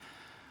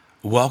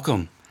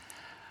Welcome.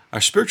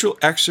 Our spiritual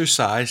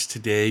exercise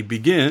today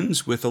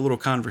begins with a little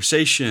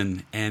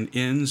conversation and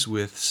ends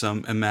with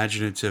some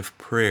imaginative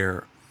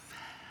prayer.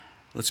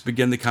 Let's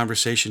begin the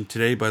conversation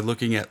today by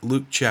looking at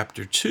Luke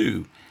chapter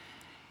 2.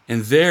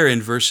 And there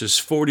in verses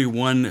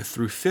 41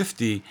 through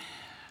 50,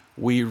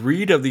 we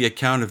read of the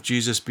account of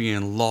Jesus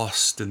being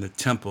lost in the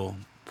temple,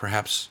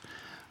 perhaps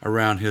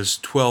around his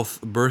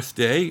 12th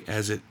birthday,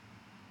 as it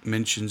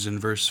mentions in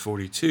verse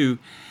 42.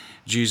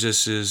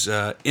 Jesus is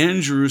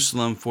in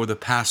Jerusalem for the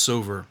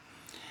Passover.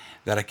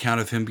 That account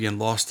of him being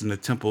lost in the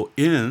temple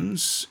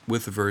ends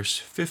with verse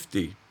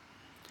 50.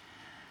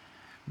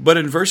 But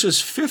in verses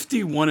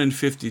 51 and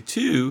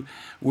 52,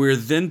 we're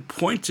then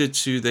pointed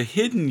to the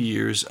hidden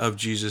years of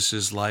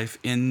Jesus' life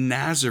in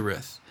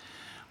Nazareth,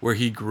 where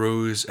he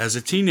grows as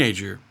a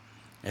teenager,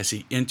 as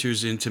he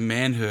enters into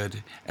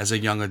manhood as a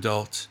young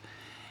adult,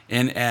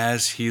 and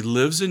as he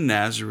lives in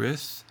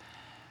Nazareth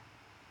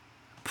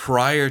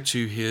prior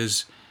to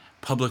his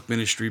public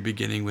ministry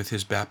beginning with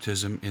his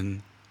baptism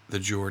in the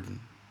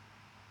Jordan.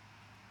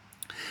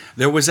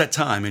 There was that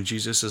time in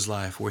Jesus'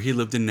 life where he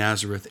lived in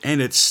Nazareth,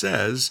 and it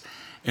says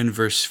in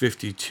verse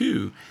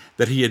 52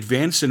 that he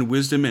advanced in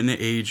wisdom and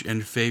age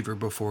and favor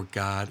before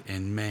God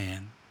and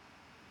man.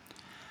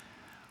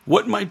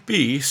 What might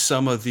be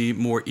some of the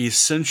more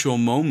essential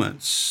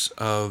moments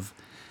of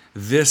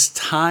this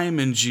time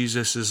in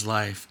Jesus'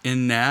 life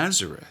in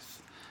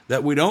Nazareth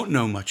that we don't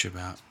know much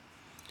about,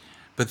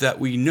 but that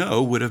we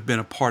know would have been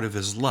a part of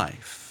his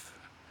life?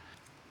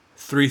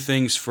 Three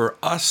things for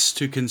us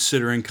to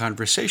consider in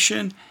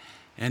conversation,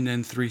 and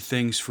then three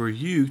things for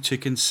you to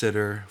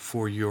consider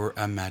for your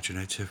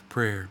imaginative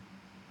prayer.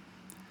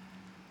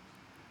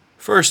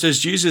 First, as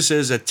Jesus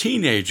is a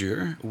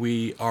teenager,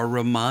 we are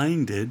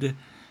reminded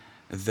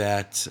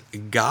that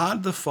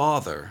God the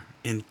Father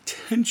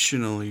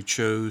intentionally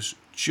chose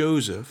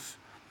Joseph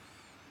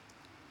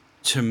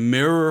to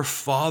mirror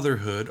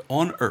fatherhood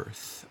on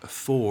earth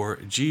for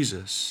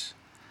Jesus.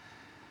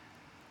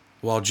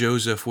 While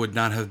Joseph would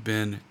not have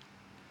been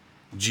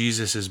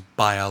Jesus'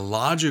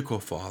 biological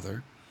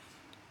father,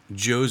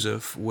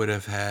 Joseph would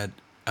have had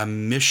a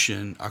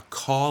mission, a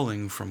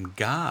calling from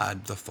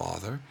God the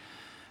Father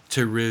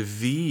to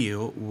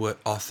reveal what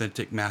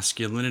authentic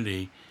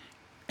masculinity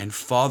and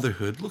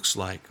fatherhood looks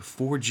like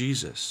for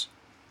Jesus.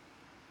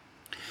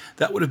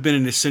 That would have been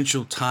an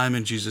essential time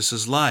in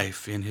Jesus'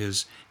 life, in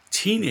his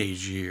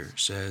teenage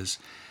years, as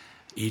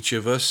each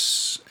of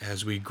us,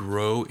 as we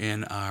grow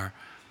in our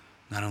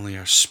not only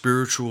our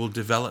spiritual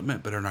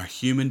development, but in our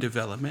human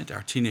development.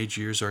 Our teenage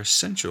years are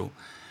essential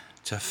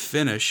to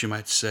finish, you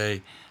might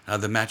say,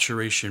 the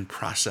maturation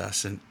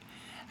process and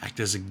act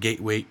as a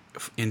gateway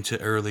into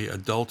early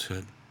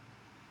adulthood.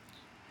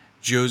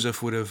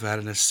 Joseph would have had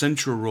an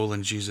essential role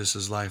in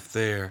Jesus' life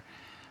there,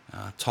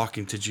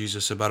 talking to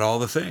Jesus about all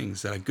the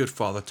things that a good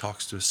father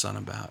talks to his son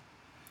about.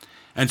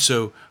 And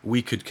so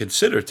we could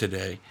consider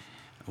today,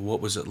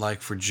 what was it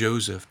like for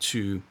Joseph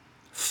to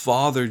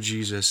father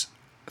Jesus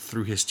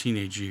through his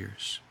teenage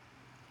years?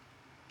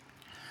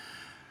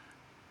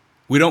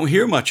 We don't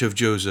hear much of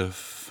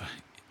Joseph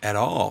at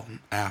all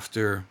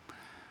after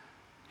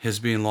his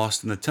being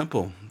lost in the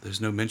temple.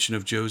 There's no mention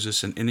of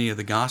Joseph in any of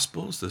the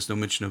Gospels. There's no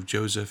mention of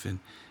Joseph in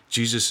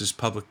Jesus'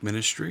 public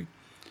ministry,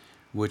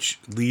 which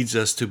leads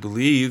us to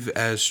believe,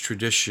 as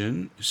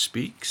tradition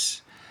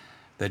speaks,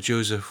 that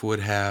Joseph would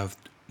have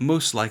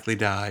most likely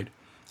died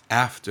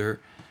after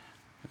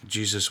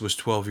Jesus was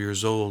 12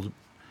 years old.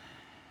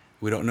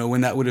 We don't know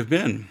when that would have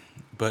been,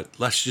 but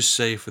let's just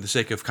say, for the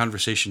sake of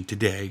conversation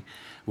today,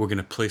 we're going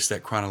to place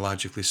that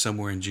chronologically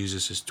somewhere in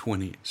Jesus'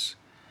 20s.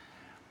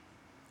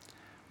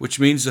 Which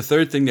means the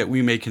third thing that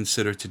we may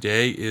consider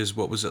today is,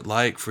 what was it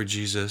like for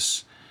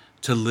Jesus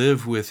to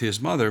live with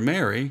his mother,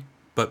 Mary,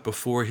 but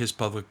before his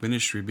public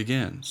ministry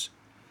begins?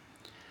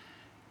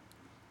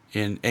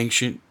 In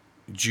ancient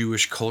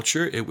Jewish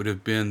culture, it would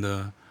have been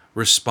the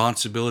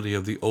responsibility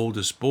of the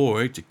oldest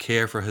boy to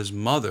care for his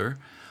mother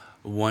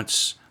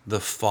once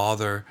the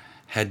father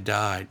had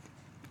died.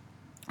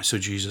 So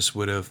Jesus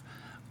would have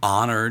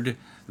honored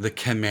the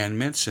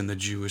commandments and the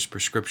Jewish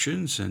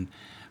prescriptions and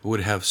would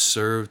have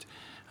served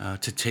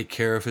to take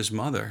care of his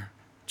mother,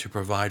 to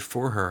provide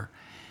for her.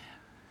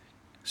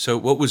 So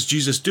what was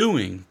Jesus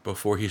doing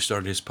before he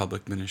started his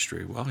public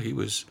ministry? Well, he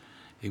was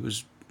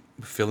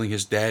filling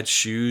his dad's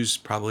shoes,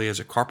 probably as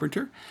a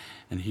carpenter,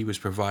 and he was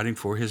providing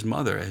for his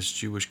mother, as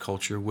Jewish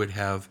culture would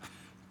have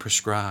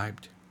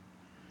prescribed.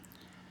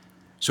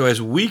 So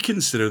as we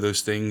consider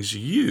those things,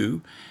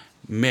 you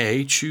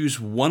may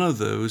choose one of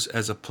those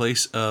as a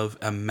place of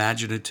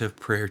imaginative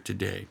prayer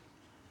today.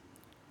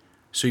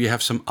 So you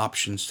have some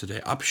options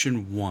today.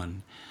 Option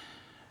 1,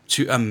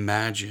 to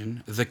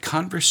imagine the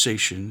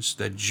conversations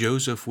that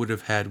Joseph would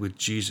have had with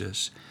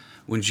Jesus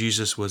when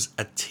Jesus was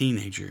a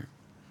teenager.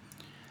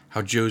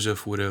 How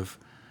Joseph would have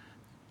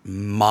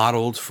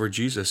modeled for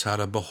Jesus how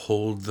to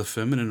behold the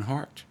feminine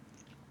heart.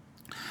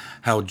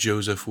 How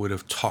Joseph would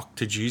have talked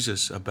to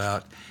Jesus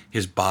about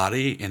his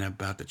body and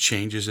about the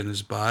changes in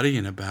his body,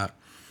 and about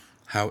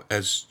how,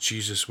 as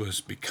Jesus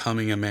was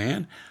becoming a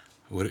man,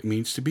 what it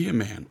means to be a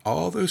man,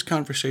 all those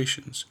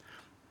conversations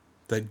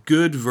that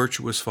good,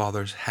 virtuous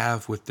fathers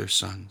have with their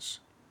sons.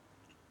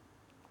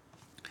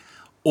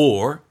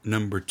 Or,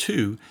 number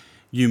two,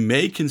 you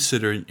may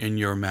consider in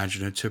your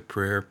imaginative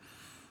prayer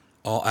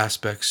all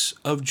aspects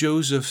of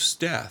Joseph's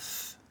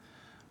death.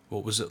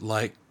 What was it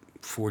like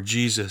for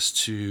Jesus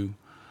to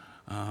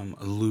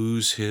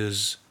lose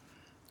his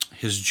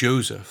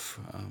Joseph?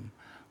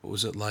 What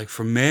was it like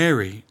for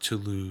Mary to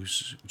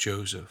lose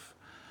Joseph?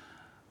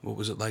 What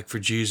was it like for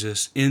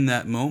Jesus in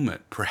that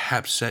moment,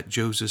 perhaps at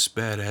Joseph's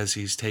bed as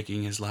he's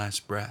taking his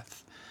last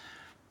breath,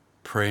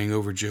 praying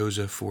over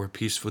Joseph for a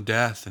peaceful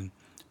death and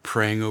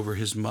praying over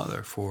his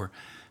mother for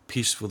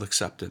peaceful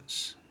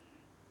acceptance?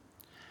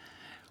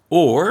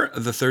 Or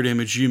the third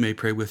image you may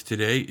pray with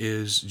today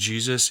is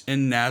Jesus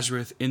in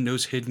Nazareth in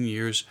those hidden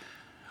years,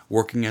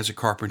 working as a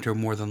carpenter,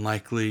 more than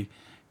likely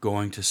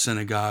going to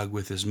synagogue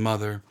with his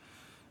mother,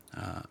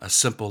 a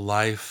simple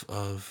life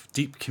of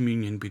deep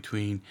communion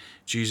between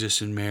Jesus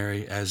and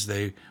Mary as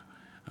they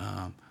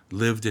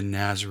lived in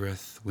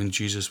Nazareth when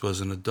Jesus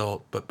was an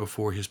adult, but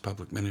before his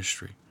public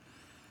ministry.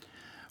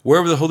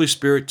 Wherever the Holy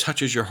Spirit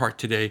touches your heart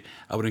today,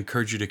 I would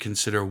encourage you to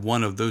consider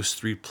one of those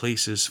three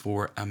places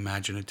for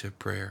imaginative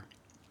prayer.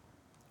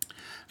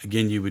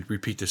 Again, you would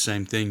repeat the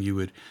same thing. You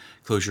would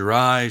close your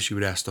eyes. You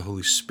would ask the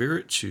Holy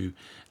Spirit to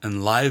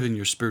enliven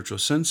your spiritual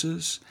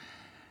senses.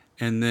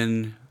 And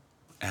then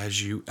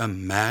as you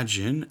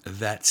imagine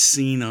that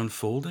scene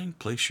unfolding,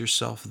 place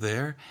yourself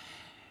there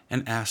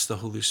and ask the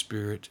Holy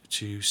Spirit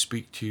to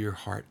speak to your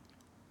heart.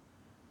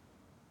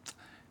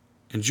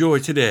 Enjoy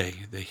today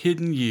the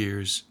hidden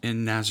years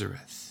in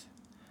Nazareth,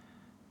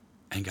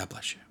 and God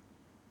bless you.